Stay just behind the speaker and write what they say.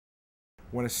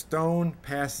When a stone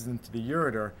passes into the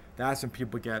ureter, that's when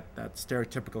people get that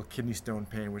stereotypical kidney stone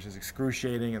pain, which is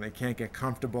excruciating, and they can't get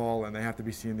comfortable, and they have to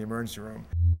be seen in the emergency room.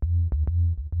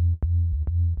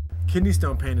 Kidney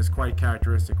stone pain is quite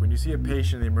characteristic. When you see a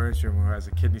patient in the emergency room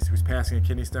who's passing a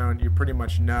kidney stone, you pretty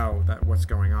much know that what's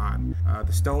going on.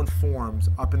 The stone forms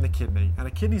up in the kidney, and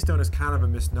a kidney stone is kind of a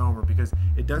misnomer because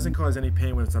it doesn't cause any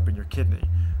pain when it's up in your kidney.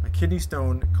 A kidney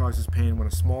stone causes pain when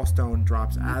a small stone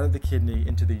drops out of the kidney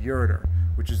into the ureter,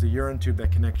 which is the urine tube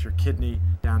that connects your kidney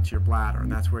down to your bladder, and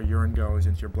that's where urine goes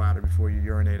into your bladder before you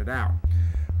urinate it out.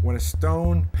 When a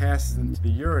stone passes into the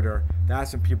ureter,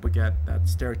 that's when people get that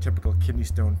stereotypical kidney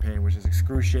stone pain, which is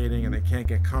excruciating, and they can't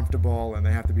get comfortable, and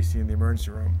they have to be seen in the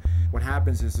emergency room. What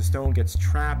happens is the stone gets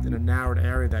trapped in a narrowed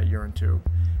area of that urine tube,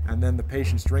 and then the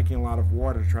patient's drinking a lot of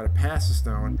water to try to pass the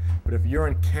stone, but if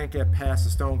urine can't get past the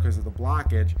stone because of the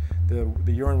blockage,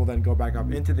 the urine will then go back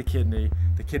up into the kidney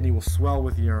will swell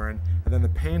with urine, and then the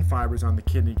pain fibers on the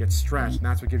kidney get stretched, and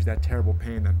that's what gives you that terrible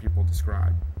pain that people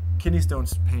describe. Kidney stone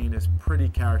pain is pretty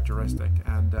characteristic,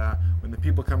 and when the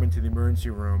people come into the emergency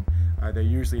room, they're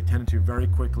usually attended to very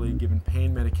quickly, given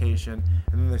pain medication,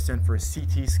 and then they're sent for a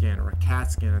CT scan or a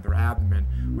CAT scan of their abdomen,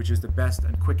 which is the best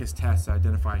and quickest test to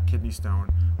identify a kidney stone,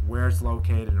 where it's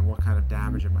located, and what kind of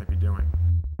damage it might be doing.